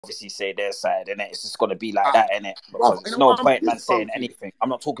obviously say their side, innit? It's just gonna be like that, innit? Bruv, Because you there's know no what I'm point man pissed, saying Funky? anything. I'm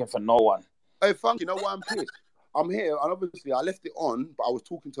not talking for no one. Hey, Funky, you know why I'm pissed? I'm here, and obviously I left it on, but I was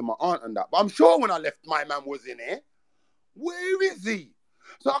talking to my aunt and that. But I'm sure when I left, my man was in here. Where is he?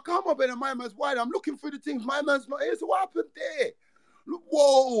 So I come up and my man's wide. I'm looking through the things. My man's not here. So what happened there?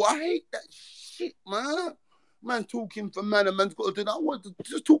 Whoa, I hate that shit, man. Man talking for man, and man's got to do that. I want to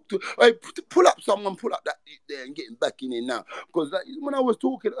just talk to. Hey, pull up someone, pull up that there and get him back in here now. Because like, when I was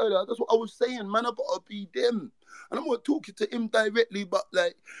talking earlier, that's what I was saying, man. I gotta be them. And I'm not talking to him directly, but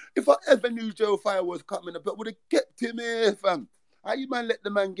like, if I ever knew Joe Fire was coming, I would have kept him here, fam. How you man let the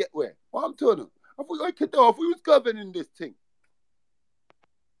man get where? What I'm telling him. I thought I could do. I thought he was governing this thing.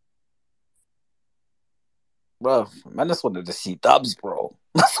 Bro, man just wanted to see dubs, bro.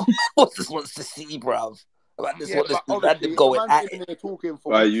 That's what man just wants to see, bro. Man just wants to see random going at it. There talking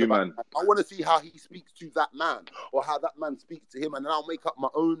for weeks about man. I want to see how he speaks to that man, or how that man speaks to him, and then I'll make up my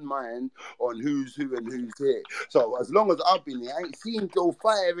own mind on who's who and who's here. So as long as I've been here, I ain't seen Joe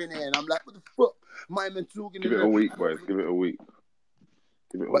Fire in here, and I'm like, what the fuck? My man talking. Give it a week, boys. Give it a week.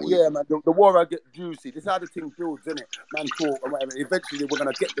 But yeah, man, the war I get juicy. This is how the thing builds, isn't it? Man talk and whatever. Eventually, we're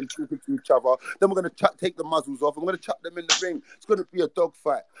gonna get them talking to each other. Then we're gonna take the muzzles off. And we're gonna chuck them in the ring. It's gonna be a dog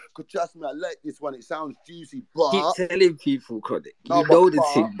fight. Cause trust me, I like this one. It sounds juicy, but keep telling people, Chronik. You know the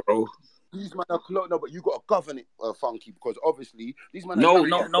thing, bro. These men are no, but you got to govern it, Funky, because obviously these men. No way.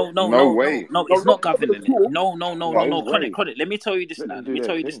 No, it's not governing it. No, Chronik. Let me tell you this now.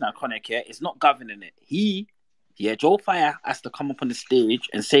 Chronik. Yeah, it's not governing it. Joe Fire has to come up on the stage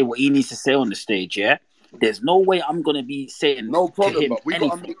and say what he needs to say on the stage. Yeah, there's no way I'm gonna be saying no problem, to him but we anything.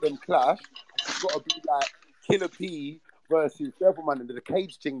 Gotta make them clash. It's gotta be like Killer P versus Devilman and the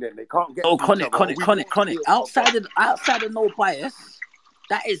cage thing. Then they can't get. Oh, Chronik. Outside of no bias,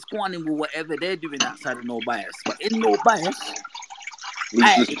 that is going in with whatever they're doing outside of no bias. But in no bias,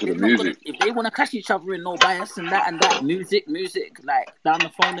 if they want to clash each other in no bias and that music like down the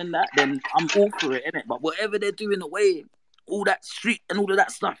phone and that, then I'm all for it, innit? But whatever they're doing away, all that street and all of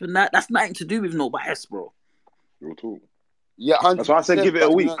that stuff and that's nothing to do with no bias, bro. Real talk. Yeah, that's why I said give it a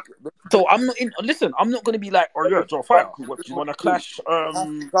week. So I'm not in. Listen, I'm not gonna be like, oh yeah, Joe Fire. What you wanna clash?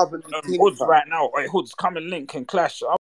 Hoods right now. Hey, Hoods, come and link and clash.